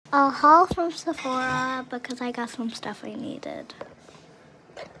A haul from Sephora because I got some stuff I needed.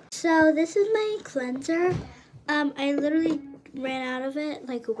 So this is my cleanser. I literally ran out of it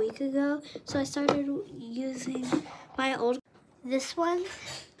like a week ago, so I started using my old. This one,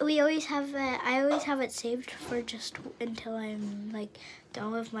 I always have it saved for just until I'm like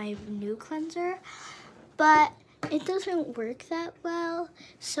done with my new cleanser, but it doesn't work that well.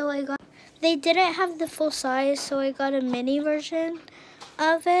 So they didn't have the full size, so I got a mini version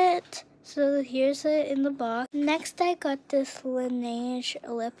of it. So here's it in the box. Next, I got this Laneige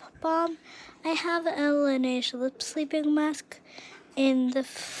lip balm. I have a Laneige lip sleeping mask in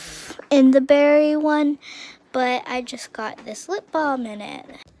the berry one, but I just got this lip balm in it.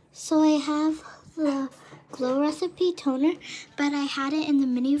 So I have the Glow Recipe toner, but I had it in the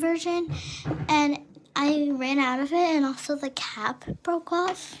mini version, and I ran out of it, and also the cap broke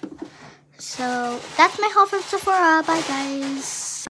off. So that's my haul from Sephora. Bye, guys.